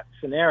to that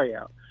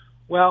scenario?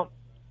 Well,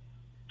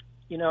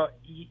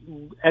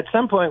 at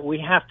some point we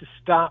have to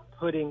stop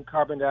putting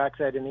carbon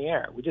dioxide in the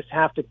air. We just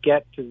have to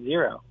get to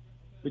zero.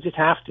 We just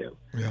have to.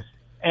 Yeah.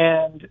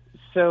 And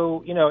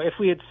so, if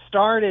we had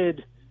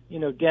started,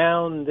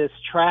 down this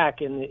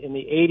track in the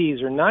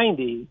 80s or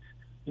 90s,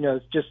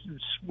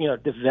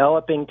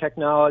 developing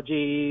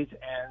technologies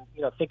and,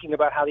 thinking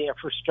about how the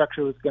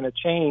infrastructure was going to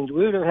change,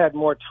 we would have had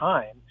more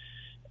time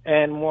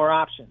and more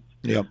options.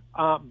 Yeah.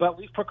 But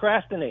we've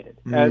procrastinated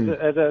as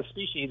a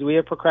species. We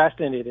have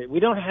procrastinated. We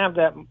don't have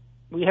that.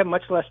 We have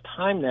much less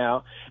time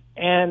now.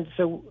 And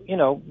so,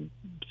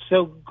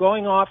 so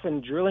going off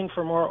and drilling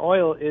for more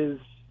oil is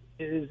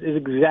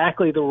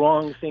exactly the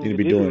wrong thing to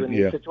do in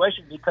this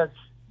situation, because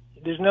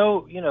there's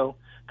no,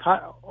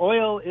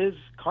 oil is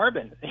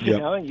carbon,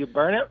 and you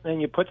burn it and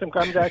you put some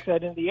carbon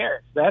dioxide in the air.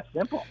 It's that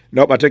simple.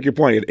 Nope, I take your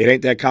point. It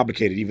ain't that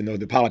complicated, even though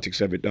the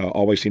politics of it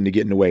always seem to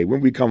get in the way.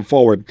 When we come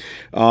forward,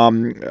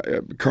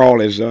 Carl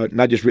has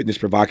not just written this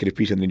provocative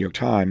piece in the New York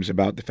Times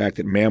about the fact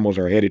that mammals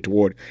are headed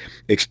toward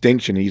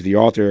extinction. He's the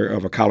author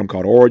of a column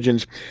called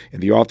Origins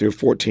and the author of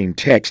 14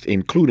 texts,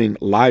 including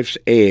Life's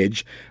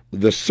Edge,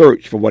 the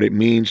search for what it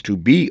means to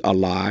be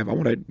alive. I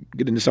want to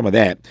get into some of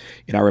that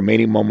in our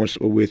remaining moments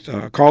with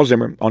Carl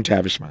Zimmer on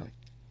Tavis Smiley.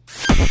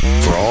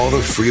 For all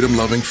the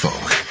freedom-loving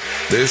folk,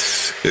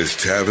 this is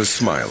Tavis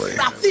Smiley.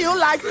 I feel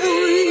like freedom.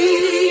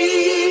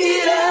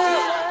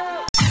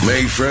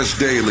 Made fresh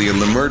daily in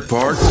Leimert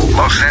Park,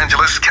 Los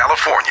Angeles,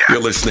 California. You're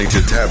listening to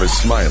Tavis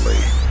Smiley.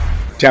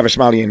 Tavis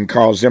Smiley and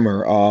Carl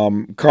Zimmer.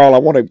 Carl, I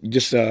want to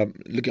just I'm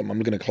looking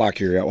at the clock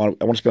here. I want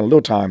to spend a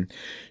little time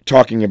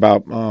talking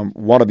about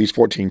one of these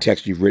 14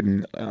 texts you've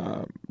written,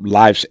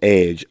 Life's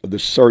Edge, the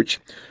search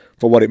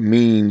for what it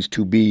means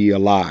to be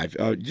alive.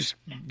 Just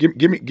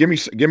give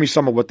me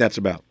some of what that's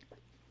about.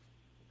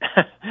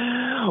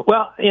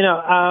 Well,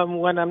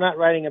 when I'm not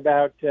writing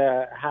about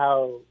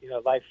how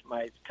life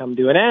might come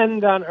to an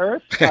end on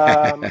Earth,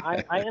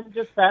 I am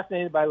just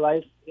fascinated by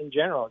life in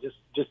general. Just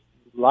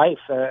life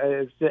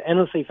is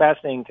endlessly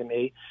fascinating to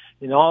me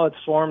in all its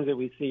forms that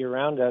we see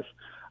around us.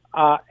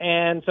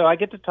 And so I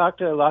get to talk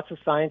to lots of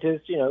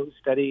scientists, who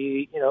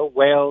study,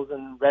 whales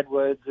and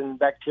redwoods and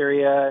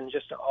bacteria and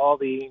just all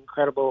the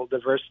incredible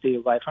diversity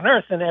of life on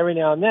Earth. And every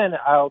now and then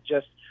I'll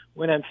just,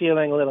 when I'm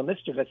feeling a little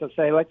mischievous, I'll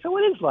say, like, so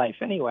what is life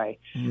anyway?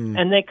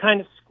 And they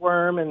kind of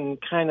squirm and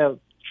kind of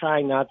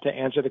try not to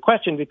answer the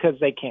question because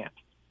they can't.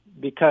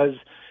 Because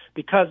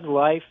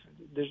life,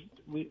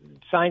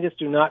 scientists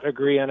do not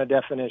agree on a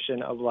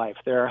definition of life.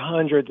 There are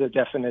hundreds of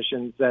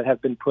definitions that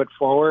have been put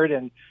forward,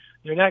 and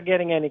you're not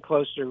getting any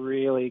close to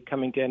really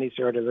coming to any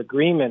sort of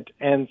agreement.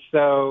 And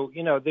so,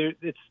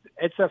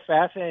 it's a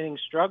fascinating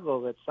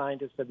struggle that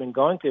scientists have been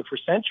going through for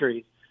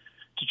centuries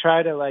to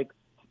try to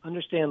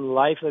understand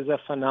life as a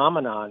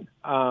phenomenon.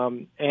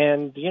 And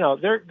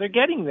they're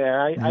getting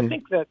there. I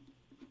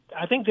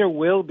think there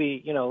will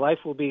be, life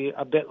will be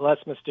a bit less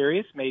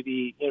mysterious,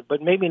 maybe, but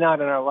maybe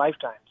not in our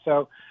lifetime.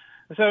 So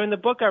in the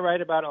book, I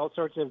write about all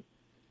sorts of,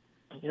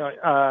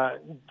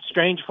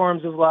 strange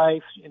forms of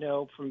life,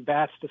 from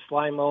bats to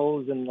fly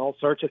moles and all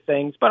sorts of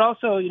things, but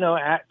also,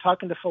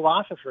 talking to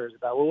philosophers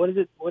about, well, what is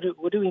it? What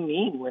do we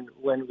mean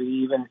when we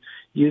even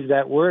use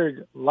that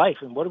word life,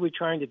 and what are we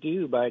trying to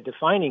do by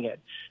defining it?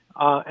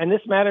 And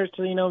this matters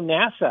to,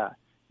 NASA.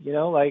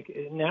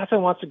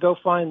 NASA wants to go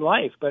find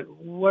life, but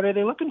what are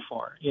they looking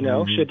for?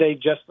 Should they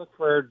just look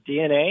for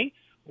DNA?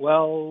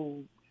 Well,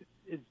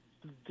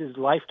 is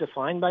life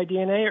defined by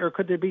DNA, or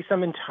could there be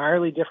some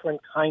entirely different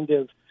kind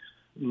of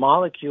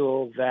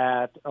molecule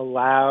that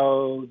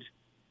allowed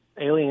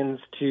aliens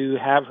to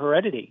have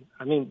heredity?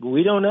 I mean,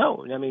 we don't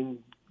know.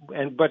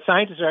 But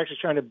scientists are actually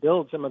trying to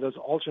build some of those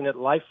alternate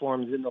life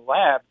forms in the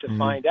lab to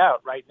find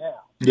out right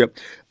now. Yep.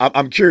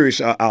 I'm curious.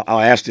 I'll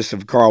ask this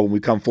of Carl when we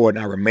come forward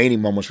in our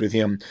remaining moments with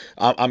him.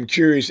 I'm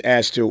curious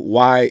as to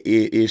why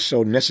it is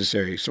so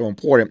necessary, so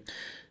important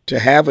to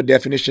have a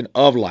definition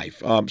of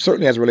life,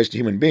 certainly as it relates to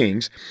human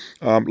beings.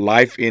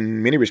 Life,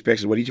 in many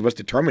respects, is what each of us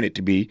determine it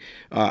to be.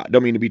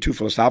 Don't mean to be too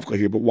philosophical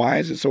here, but why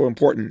is it so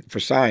important for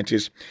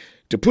scientists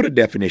to put a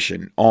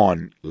definition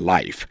on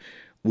life?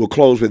 We'll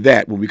close with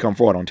that when we come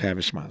forward on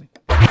Tavis Smiley.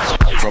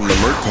 From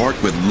Leimert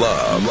Park with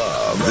love,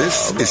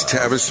 this is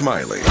Tavis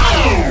Smiley.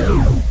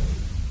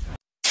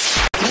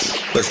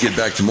 Let's get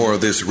back to more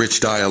of this rich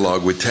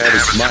dialogue with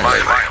Tavis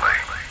Smiley.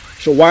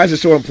 So why is it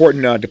so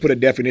important to put a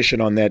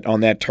definition on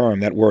that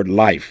term, that word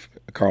life,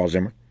 Carl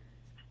Zimmer?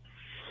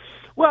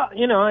 Well,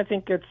 I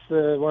think it's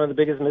one of the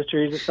biggest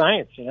mysteries of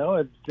science.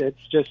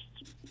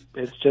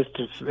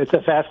 It's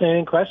a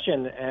fascinating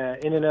question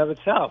in and of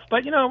itself.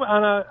 But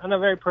on a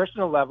very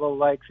personal level,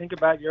 like think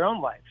about your own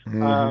life.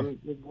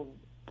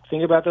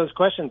 Think about those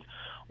questions.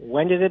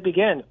 When did it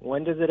begin?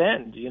 When does it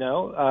end?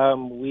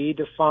 We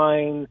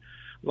define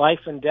life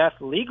and death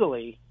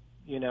legally.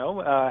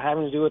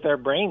 Having to do with our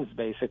brains,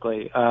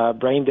 basically.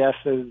 Brain death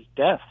is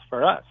death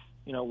for us.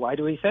 Why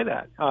do we say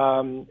that?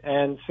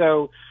 And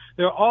so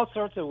there are all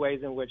sorts of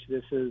ways in which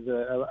this is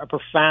a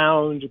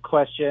profound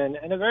question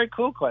and a very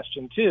cool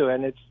question too.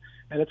 And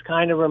it's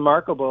kind of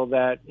remarkable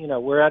that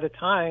we're at a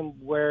time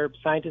where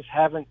scientists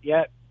haven't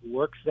yet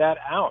worked that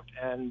out.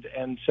 And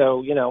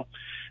so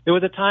there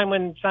was a time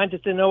when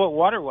scientists didn't know what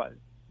water was.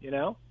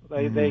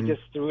 They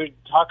just would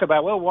talk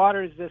about, well,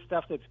 water is this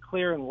stuff that's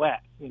clear and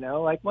wet.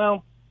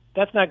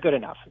 That's not good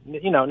enough.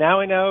 Now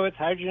we know it's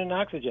hydrogen and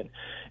oxygen.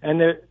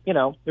 And there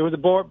was a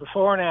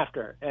before and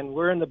after, and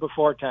we're in the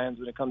before times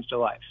when it comes to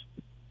life.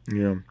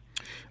 Yeah.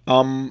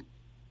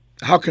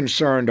 How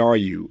concerned are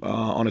you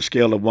on a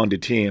scale of 1 to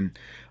 10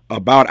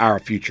 about our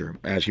future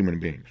as human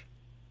beings?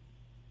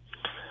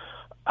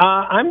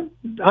 I'm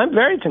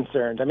very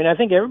concerned. I mean, I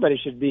think everybody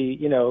should be,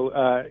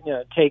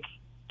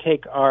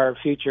 take our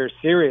future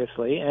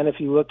seriously. And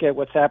if you look at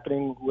what's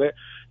happening with,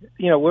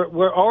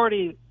 we're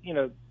already,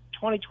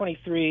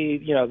 2023,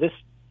 this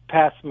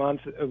past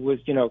month was,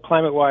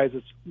 climate-wise,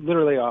 it's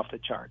literally off the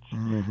charts.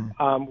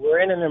 We're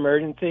in an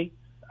emergency,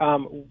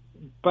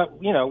 but,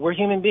 we're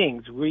human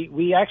beings.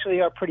 We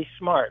actually are pretty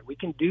smart. We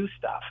can do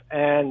stuff,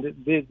 and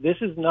this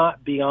is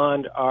not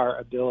beyond our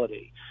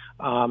ability.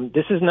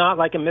 This is not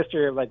like a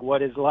mystery of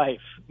what is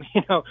life?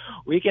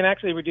 We can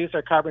actually reduce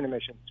our carbon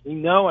emissions. We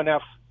know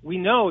enough. We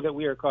know that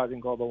we are causing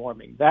global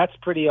warming. That's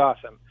pretty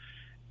awesome.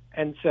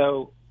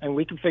 And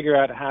we can figure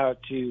out how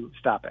to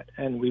stop it.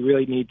 And we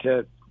really need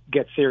to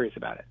get serious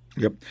about it.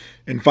 Yep.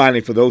 And finally,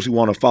 for those who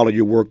want to follow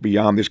your work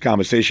beyond this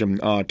conversation,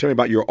 tell me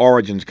about your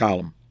Origins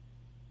column.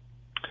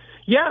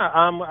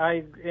 Yeah,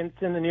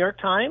 it's in the New York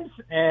Times,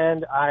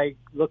 and I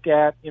look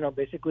at,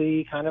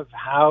 basically kind of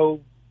how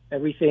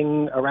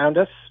everything around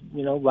us,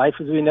 life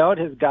as we know it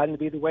has gotten to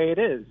be the way it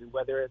is,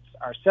 whether it's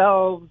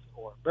ourselves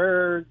or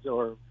birds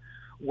or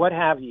what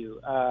have you.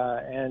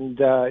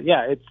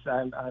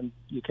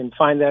 You can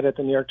find that at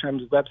the New York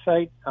Times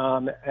website.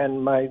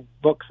 And my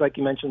books, like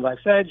you mentioned,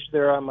 Life's Edge,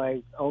 they're on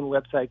my own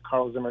website,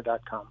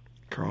 carlzimmer.com.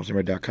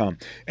 carlzimmer.com.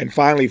 And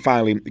finally,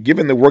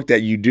 given the work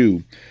that you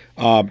do,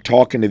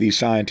 talking to these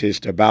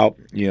scientists about,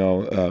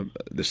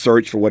 the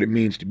search for what it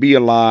means to be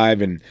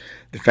alive and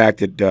the fact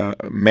that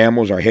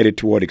mammals are headed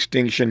toward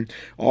extinction,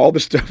 all the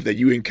stuff that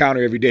you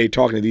encounter every day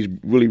talking to these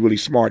really, really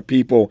smart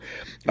people,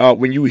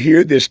 when you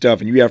hear this stuff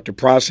and you have to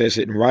process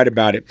it and write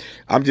about it,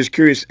 I'm just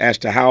curious as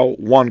to how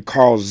one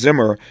Carl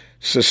Zimmer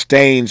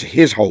sustains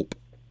his hope.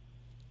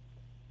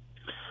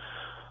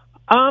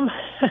 I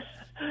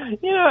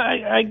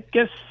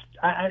guess,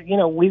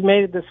 we've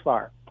made it this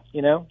far,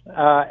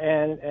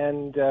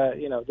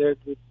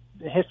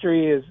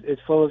 history is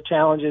full of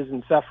challenges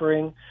and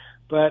suffering,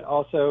 but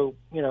also,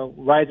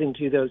 rising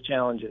to those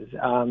challenges.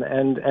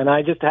 And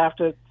I just have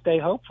to stay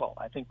hopeful.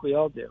 I think we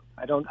all do.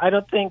 I don't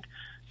think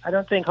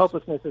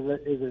hopelessness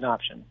is an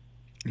option.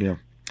 Yeah.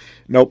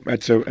 Nope,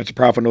 that's a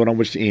powerful note on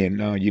which to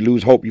end. You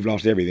lose hope, you've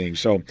lost everything.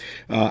 So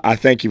I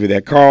thank you for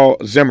that. Carl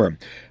Zimmer,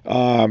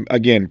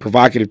 again,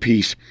 provocative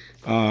piece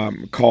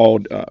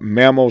called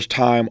Mammals'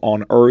 Time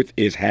on Earth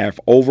is Half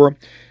Over.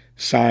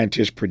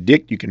 Scientists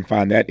predict. You can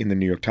find that in the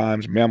New York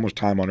Times. Mammals'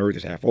 time on Earth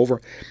is half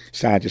over.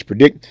 Scientists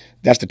predict.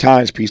 That's the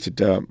Times piece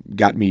that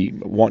got me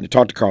wanting to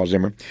talk to Carl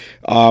Zimmer.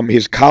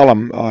 His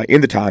column in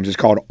the Times is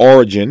called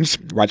Origins.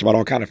 Writes about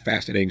all kind of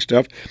fascinating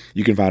stuff.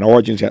 You can find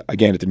Origins,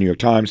 again, at the New York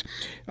Times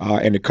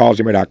and at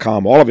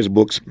carlzimmer.com. All of his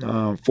books,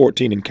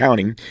 14 and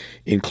counting,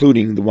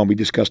 including the one we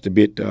discussed a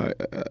bit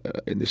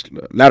in this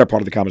latter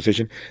part of the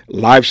conversation,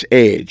 Life's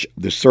Edge,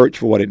 the search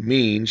for what it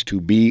means to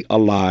be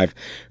alive.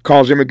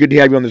 Carl Zimmer, good to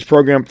have you on this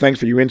program. Thanks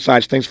for your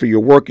insights. Thanks for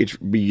your work. It's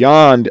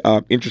beyond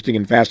interesting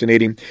and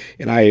fascinating,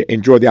 and I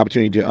enjoyed the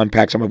opportunity to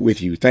unpack some of it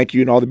with you. Thank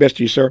you, and all the best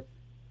to you, sir.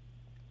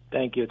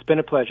 Thank you. It's been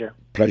a pleasure.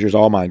 Pleasure's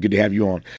all mine. Good to have you on.